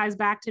also like ties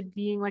back to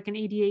being like an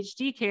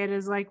ADHD kid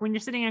is like when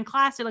you're sitting in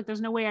class, you're like,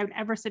 there's no way I would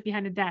ever sit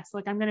behind a desk.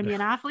 Like I'm going to be yeah,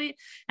 an athlete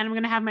and I'm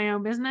going to have my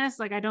own business.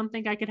 Like I don't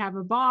think I could have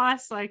a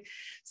boss. Like,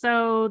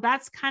 so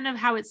that's kind of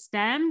how it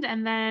stemmed.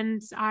 And then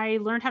I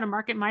learned how to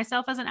market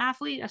myself as an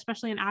athlete,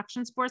 especially in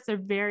action sports. They're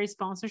very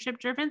sponsorship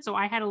driven. So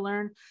I had to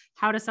learn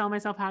how to sell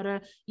myself, how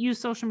to use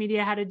social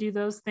media, how to do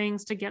those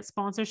things to get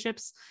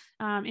sponsorships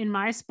in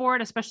my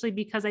sport, especially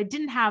because I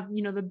didn't have,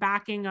 the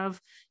backing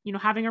of,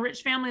 having a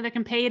rich family that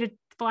can pay to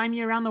fly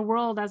me around the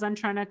world as I'm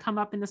trying to come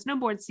up in the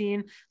snowboard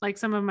scene. Like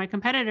some of my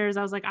competitors,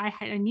 I was like,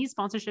 I need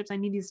sponsorships. I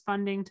need these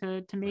funding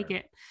to make right.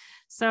 it.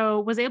 So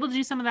was able to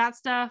do some of that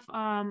stuff.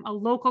 A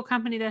local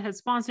company that had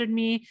sponsored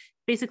me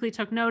basically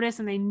took notice,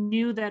 and they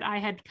knew that I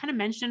had kind of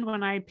mentioned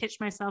when I pitched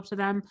myself to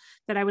them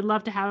that I would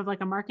love to have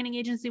like a marketing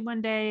agency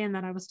one day, and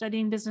that I was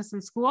studying business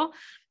in school.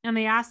 And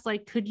they asked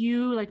like, could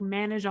you like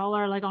manage all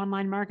our like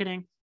online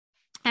marketing?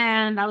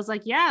 And I was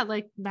like, yeah,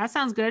 like that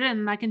sounds good.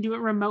 And I can do it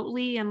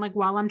remotely and like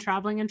while I'm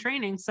traveling and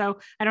training. So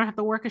I don't have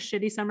to work a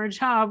shitty summer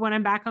job when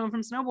I'm back home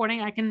from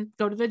snowboarding. I can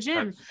go to the Right.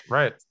 gym.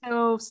 Right.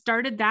 So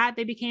started that.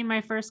 They became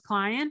my first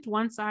client.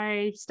 Once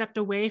I stepped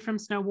away from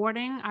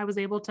snowboarding, I was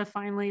able to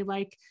finally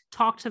like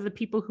talk to the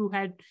people who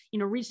had,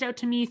 reached out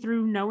to me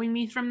through knowing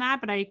me from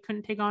that, but I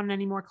couldn't take on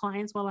any more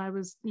clients while I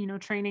was,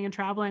 training and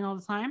traveling all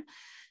the time.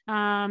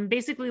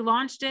 Basically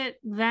launched it.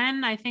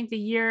 Then I think the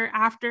year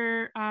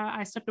after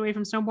I stepped away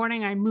from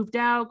snowboarding, I moved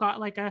out, got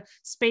like a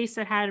space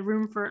that had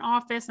room for an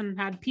office and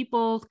had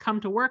people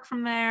come to work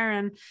from there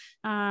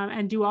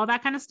and do all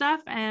that kind of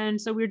stuff.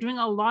 And so we were doing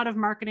a lot of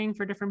marketing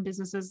for different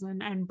businesses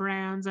and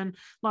brands and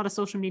a lot of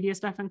social media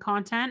stuff and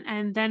content.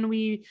 And then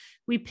we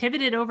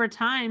pivoted over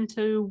time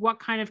to what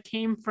kind of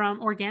came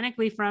from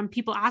organically from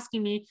people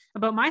asking me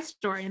about my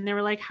story. And they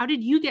were like, how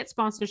did you get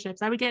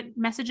sponsorships? I would get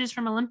messages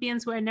from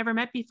Olympians who I'd never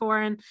met before.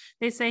 And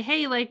they say,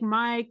 hey, like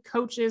my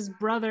coach's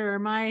brother or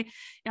my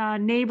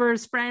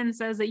neighbor's friend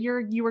says that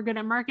you were good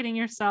at marketing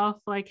yourself.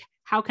 Like,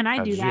 how can I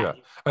How do to do that?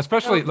 that.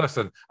 Especially, So,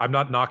 listen, I'm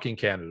not knocking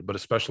Canada, but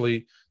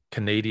especially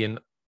Canadian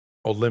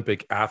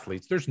Olympic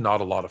athletes, there's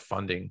not a lot of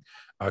funding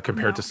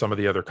compared to no. some of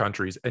the other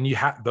countries. And you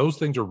have those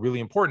things are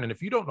really important. And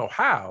if you don't know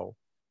how,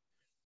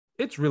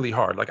 it's really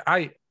hard. Like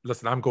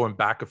listen, I'm going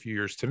back a few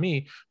years to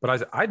me,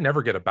 but I'd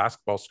never get a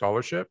basketball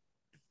scholarship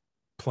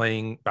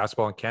playing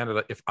basketball in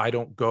Canada if I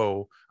don't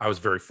go. I was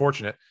very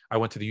fortunate. I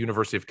went to the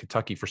University of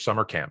Kentucky for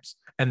summer camps,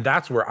 and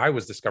that's where I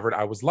was discovered.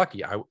 I was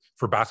lucky.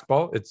 For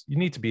basketball, you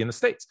need to be in the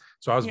States.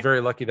 So I was Yeah.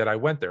 very lucky that I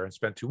went there and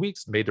spent 2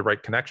 weeks, made the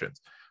right connections.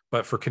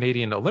 But for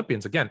Canadian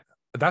Olympians, again,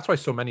 that's why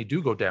so many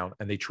do go down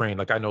and they train.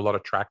 Like I know a lot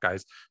of track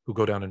guys who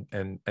go down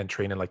and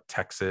train in like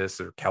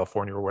Texas or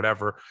California or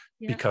whatever,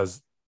 Yeah.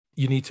 because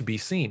you need to be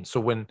seen.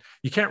 So when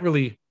you can't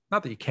really,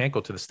 not that you can't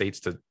go to the States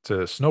to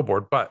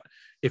snowboard, but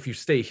if you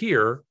stay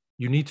here,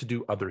 you need to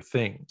do other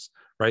things,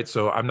 right?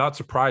 So I'm not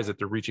surprised that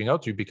they're reaching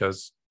out to you,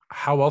 because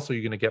how else are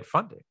you going to get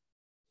funding?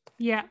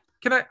 Yeah.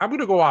 I'm going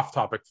to go off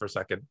topic for a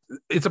second.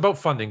 It's about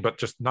funding, but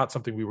just not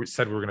something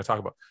said we were going to talk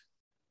about.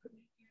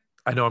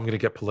 I know I'm going to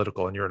get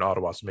political and you're in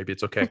Ottawa, so maybe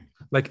it's okay.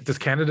 Like, does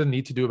Canada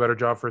need to do a better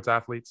job for its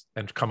athletes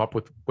and come up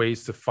with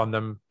ways to fund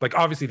them? Like,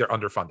 obviously they're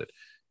underfunded.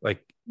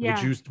 Like,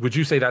 Yeah. would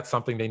you say that's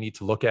something they need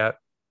to look at?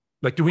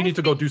 Like, do we I need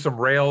to go think, do some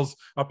rails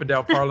up and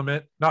down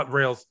Parliament? Not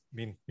rails. I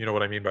mean, you know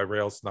what I mean by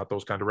rails, not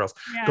those kind of rails.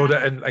 Go yeah.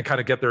 to and kind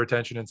of get their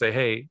attention and say,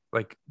 hey,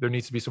 like there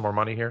needs to be some more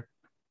money here.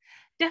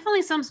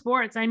 Definitely some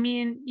sports. I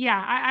mean, yeah,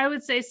 I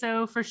would say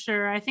so for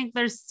sure. I think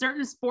there's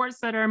certain sports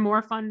that are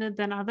more funded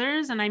than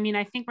others. And I mean,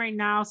 I think right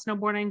now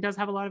snowboarding does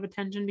have a lot of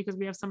attention because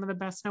we have some of the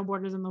best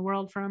snowboarders in the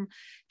world from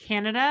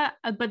Canada.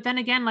 But then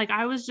again, like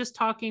I was just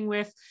talking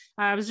with,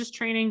 I was just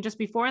training just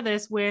before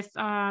this with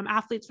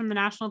athletes from the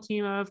national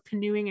team of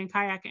canoeing and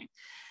kayaking.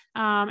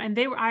 And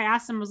I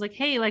asked them, was like,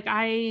 hey, like,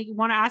 I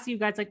want to ask you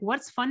guys, like,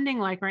 what's funding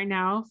like right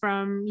now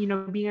from,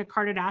 being a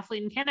carded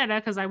athlete in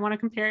Canada? Cause I want to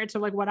compare it to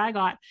like what I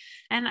got.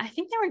 And I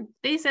think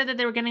they said that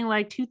they were getting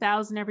like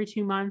 2,000 every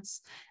 2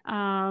 months.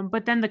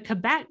 But then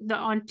the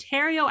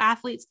Ontario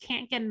athletes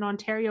can't get an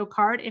Ontario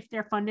card if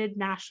they're funded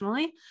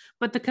nationally,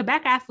 but the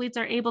Quebec athletes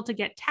are able to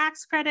get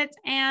tax credits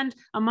and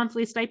a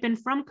monthly stipend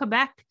from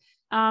Quebec,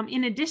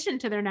 in addition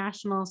to their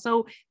national.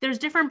 So there's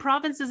different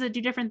provinces that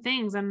do different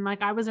things. And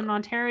like I was in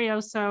Ontario,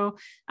 so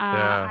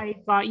I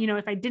got,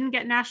 if I didn't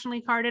get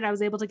nationally carded, I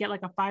was able to get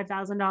like a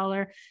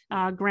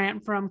 $5,000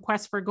 grant from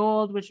Quest for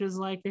Gold, which was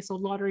like they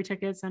sold lottery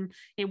tickets and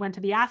it went to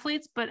the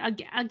athletes. But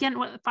again,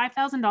 what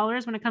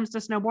 $5,000 when it comes to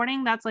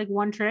snowboarding, that's like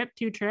one trip,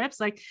 2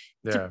 trips. Like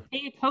to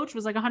pay a coach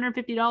was like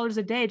 $150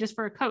 a day just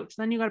for a coach.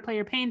 Then you got to pay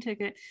your plane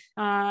ticket,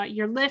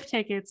 your lift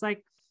tickets,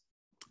 like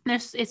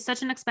it's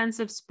such an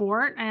expensive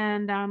sport.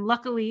 And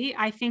luckily,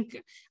 I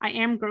think I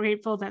am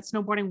grateful that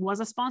snowboarding was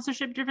a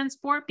sponsorship driven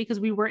sport, because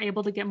we were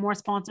able to get more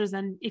sponsors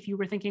than if you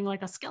were thinking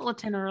like a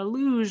skeleton or a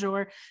luge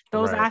or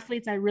those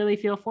athletes. I really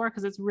feel for,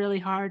 because it's really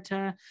hard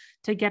to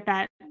get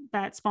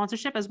that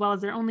sponsorship, as well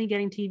as they're only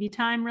getting TV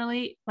time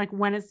really like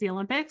when it's the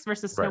Olympics,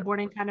 versus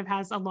snowboarding kind of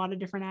has a lot of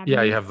different avenues.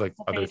 Yeah, you have like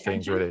other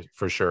things where they,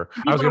 for sure.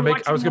 I was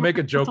gonna make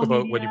a joke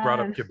about when you brought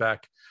up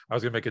Quebec. I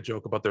was gonna make a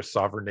joke about their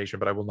sovereign nation,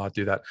 but I will not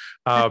do that.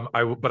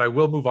 But I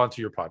will move on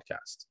to your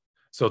podcast.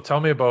 So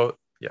tell me about,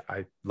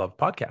 I love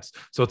podcasts.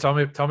 So tell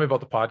me about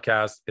the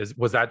podcast.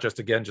 Was that just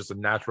a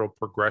natural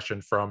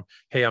progression from,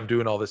 hey, I'm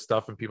doing all this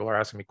stuff and people are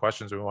asking me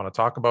questions and we want to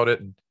talk about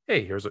it, and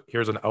hey,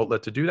 here's an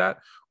outlet to do that?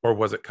 Or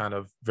was it kind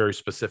of very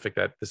specific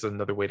that this is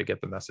another way to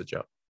get the message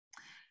out?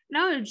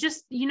 No,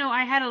 just,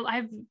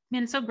 I've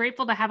been so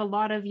grateful to have a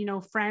lot of,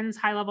 friends,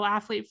 high level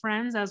athlete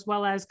friends, as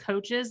well as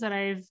coaches that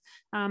I've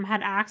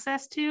had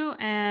access to.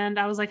 And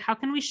I was like, how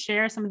can we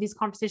share some of these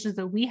conversations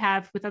that we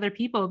have with other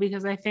people?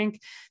 Because I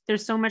think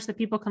there's so much that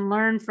people can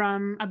learn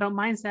from about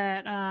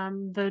mindset,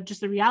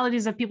 the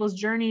realities of people's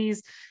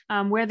journeys,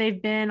 where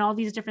they've been, all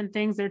these different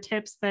things, their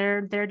tips,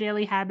 their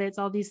daily habits,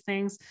 all these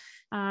things.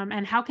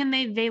 And how can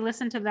they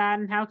listen to that,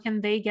 and how can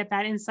they get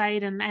that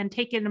insight and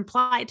take it and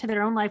apply it to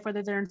their own life,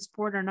 whether they're in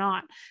sport or not?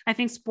 I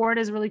think sport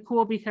is really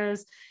cool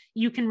because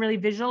you can really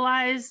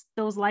visualize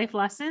those life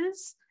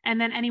lessons, and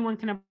then anyone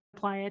can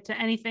apply it to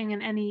anything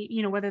and any,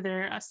 whether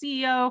they're a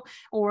CEO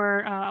or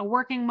a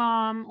working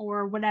mom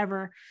or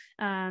whatever,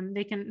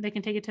 they can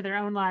take it to their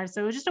own lives.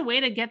 So it's just a way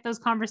to get those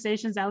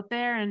conversations out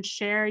there and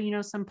share,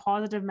 some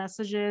positive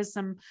messages,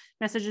 some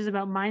messages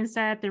about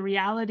mindset, the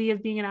reality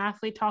of being an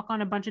athlete, talk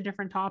on a bunch of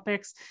different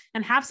topics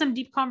and have some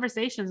deep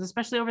conversations,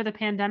 especially over the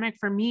pandemic.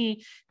 For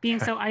me,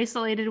 being so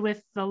isolated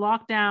with the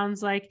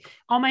lockdowns, like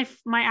all my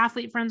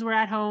athlete friends were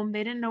at home.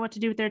 They didn't know what to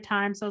do with their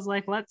time. So I was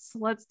like,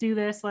 let's do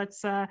this.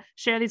 Let's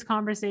share these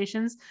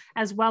conversations,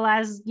 as well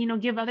as,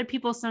 give other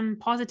people some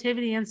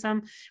positivity and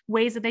some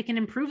ways that they can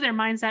improve their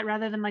mindset,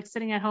 rather than like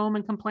sitting at home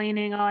and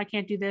complaining, oh, I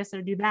can't do this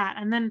or do that.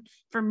 And then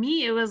for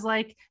me, it was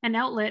like an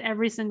outlet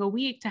every single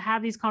week to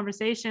have these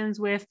conversations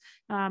with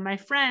my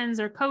friends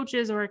or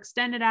coaches or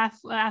extended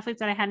athletes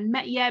that I hadn't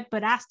met yet,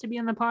 but asked to be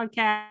on the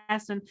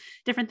podcast, and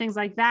different things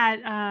like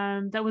that.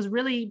 That was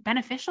really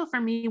beneficial for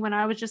me when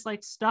I was just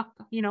like stuck,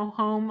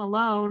 home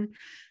alone.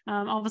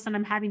 All of a sudden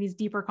I'm having these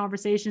deeper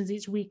conversations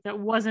each week that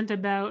wasn't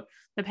about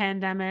the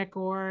pandemic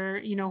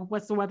or,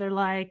 what's the weather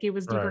like. It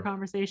was deeper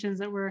conversations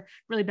that were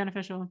really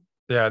beneficial.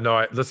 Yeah,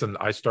 no,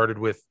 I started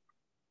with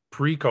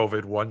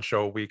pre-COVID 1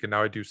 show a week, and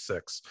now I do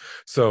 6.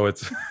 So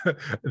it's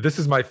this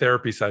is my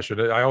therapy session.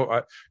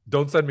 I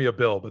don't send me a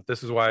bill, but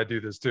this is why I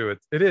do this too.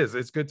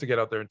 It's good to get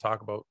out there and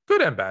talk about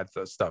good and bad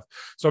stuff.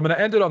 So I'm going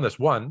to end it on this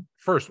one.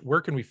 First,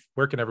 where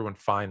can everyone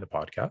find the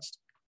podcast?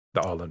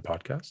 The All In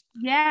podcast?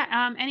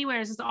 Yeah,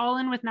 anywhere. It's All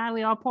In with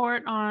Natalie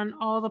Allport on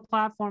all the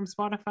platforms,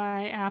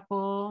 Spotify,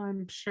 Apple.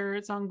 I'm sure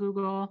it's on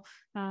Google,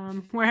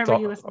 wherever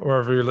you listen.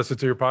 Wherever you listen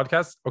to your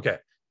podcast. Okay.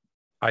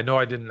 I know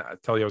I didn't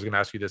tell you I was going to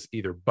ask you this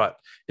either, but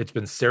it's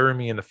been staring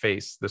me in the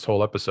face this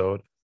whole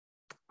episode.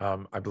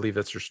 I believe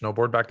that's your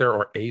snowboard back there,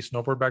 or a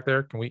snowboard back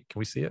there. Can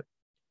we see it?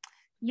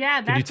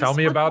 Yeah. Can you tell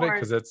me about it?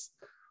 Because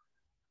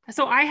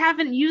So I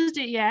haven't used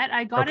it yet.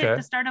 I got it at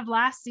the start of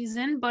last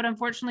season, but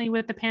unfortunately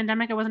with the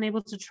pandemic, I wasn't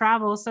able to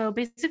travel. So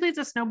basically it's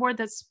a snowboard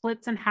that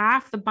splits in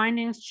half. The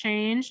bindings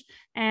change.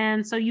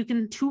 And so you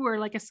can tour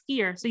like a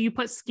skier. So you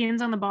put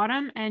skins on the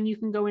bottom and you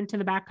can go into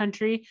the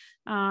backcountry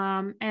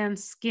and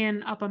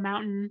skin up a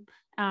mountain.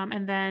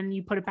 And then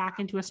you put it back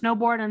into a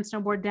snowboard and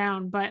snowboard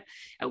down. But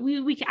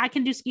I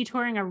can do ski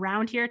touring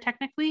around here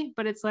technically,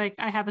 but it's like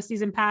I have a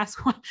season pass.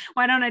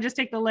 Why don't I just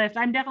take the lift?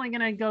 I'm definitely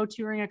going to go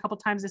touring a couple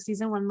times this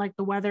season when like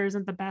the weather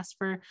isn't the best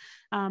for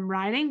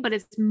riding, but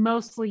it's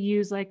mostly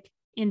used like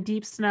in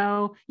deep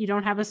snow. You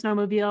don't have a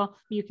snowmobile.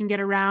 You can get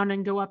around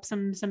and go up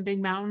some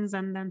big mountains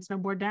and then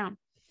snowboard down.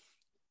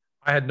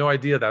 I had no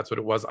idea that's what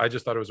it was. I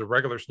just thought it was a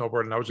regular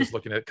snowboard, and I was just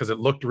looking at it because it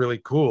looked really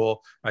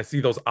cool. I see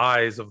those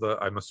eyes of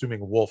I'm assuming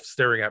wolf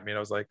staring at me, and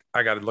I was like,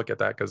 I got to look at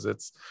that because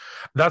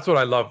that's what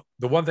I love.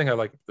 The one thing I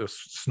like, the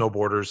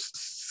snowboarders,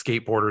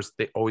 skateboarders,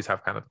 they always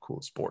have kind of the cool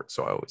sport.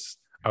 So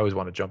I always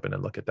want to jump in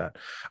and look at that.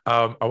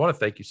 I want to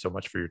thank you so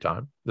much for your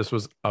time. This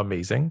was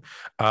amazing.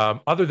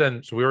 Other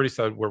than, so we already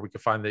said where we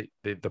could find the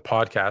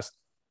podcast.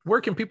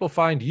 Where can people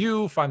find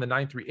you, find the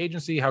 9-3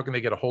 agency? How can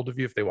they get a hold of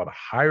you if they want to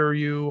hire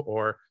you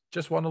or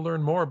just want to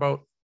learn more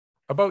about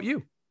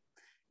you?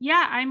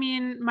 Yeah, I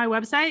mean, my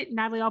website,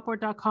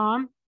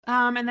 nataliealport.com,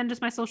 and then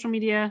just my social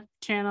media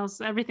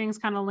channels. Everything's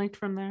kind of linked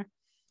from there.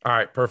 All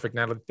right, perfect,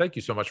 Natalie. Thank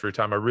you so much for your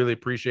time. I really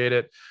appreciate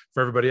it.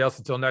 For everybody else,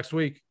 until next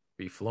week,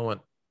 be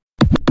fluent.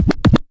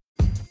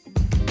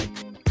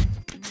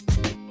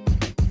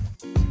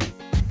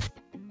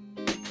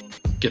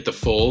 Get the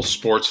full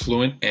Sports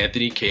Fluent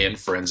Anthony K and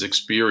Friends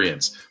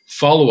experience.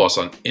 Follow us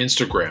on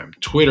Instagram,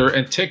 Twitter,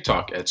 and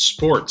TikTok at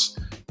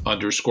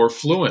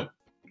sports_fluent.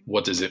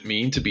 What does it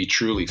mean to be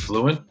truly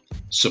fluent?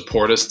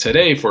 Support us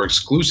today for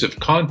exclusive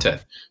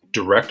content,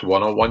 direct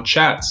one-on-one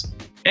chats,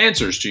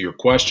 answers to your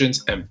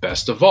questions, and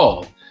best of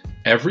all,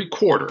 every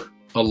quarter,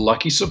 a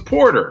lucky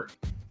supporter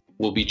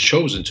will be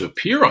chosen to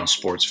appear on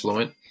Sports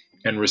Fluent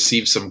and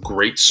receive some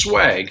great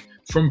swag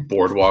from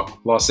Boardwalk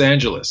Los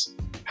Angeles.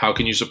 How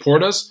can you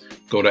support us?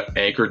 Go to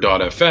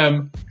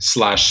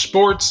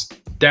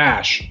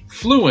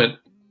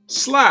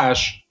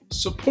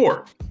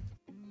anchor.fm/sports-fluent/support.